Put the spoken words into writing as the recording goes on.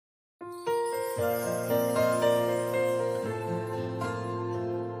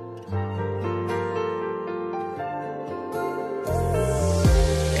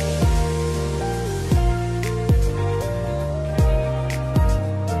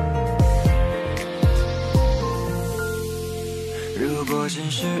如果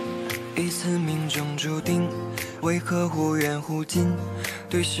真是一次命中注定，为何忽远忽近，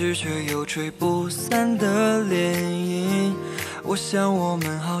对视却又吹不散的涟漪？我想我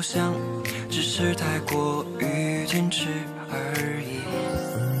们好像只是太过于坚持而已。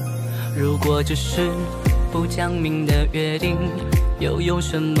如果只是不讲明的约定，又有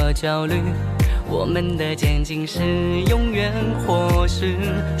什么焦虑？我们的渐进是永远或是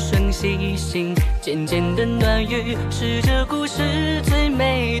瞬息息，渐渐的暖语是这故事最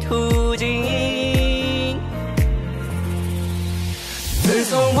美途径。自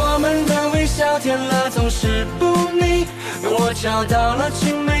从我们的微笑甜了总是不腻，我找到了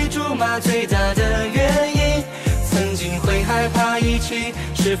青梅竹马最大的原因。曾经会害怕一起，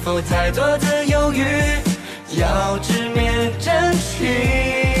是否太多的犹豫，要直面真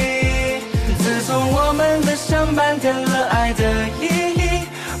情。自从我们的相伴添了爱的意义，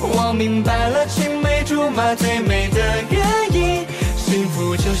我明白了青梅竹马最美的原因。幸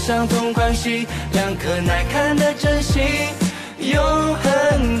福就像同款喜，两颗耐看的真心，永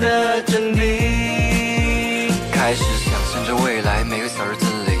恒的真理。开始想象着未来每个小日子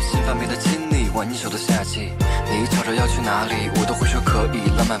里，心烦没得亲昵，挽你手的夏季。你吵着要去哪里，我都会说可以，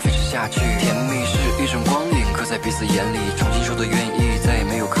浪漫飞驰下去。甜蜜是一种光影，刻在彼此眼里，重新说的愿意，再也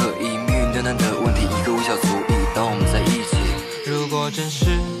没有刻意。难的问题，一个微笑足以当我们在一起。如果真是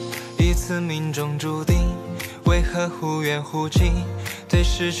一次命中注定，为何忽远忽近，对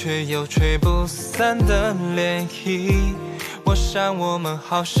视却又吹不散的涟漪？我想我们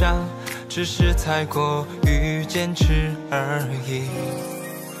好像只是太过于坚持而已。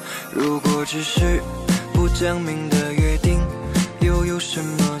如果只是不讲明的约定，又有什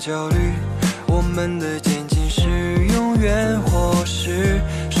么焦虑？我们的渐进是永远或是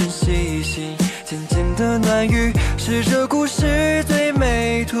瞬息息，渐渐的暖语是这故事最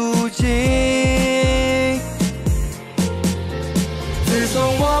美途径。自从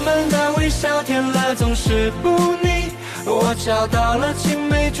我们的微笑甜了总是不腻，我找到了青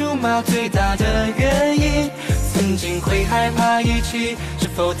梅竹马最大的原因。曾经会害怕一起，是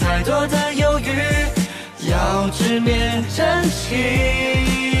否太多的犹豫，要直面真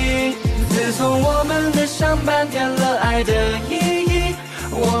情。自从我们的相伴添了爱的意义，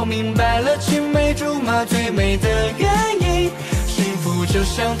我明白了青梅竹马最美的原因。幸福就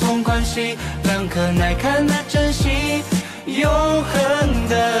像同款喜，两颗耐看的真心，永恒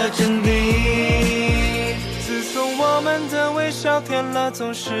的真理。自从我们的微笑甜了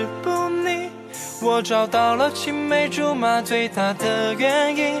总是不腻，我找到了青梅竹马最大的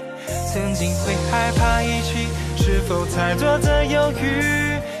原因。曾经会害怕一起，是否太多的犹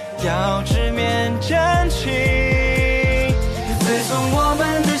豫，要直面真情。自从我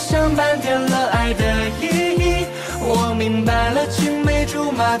们的相伴添了爱的意义，我明白了青梅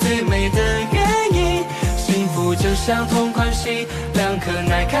竹马最美的原因。幸福就像同款喜，两颗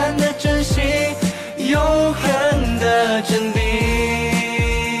耐看的真心，永恒的真理。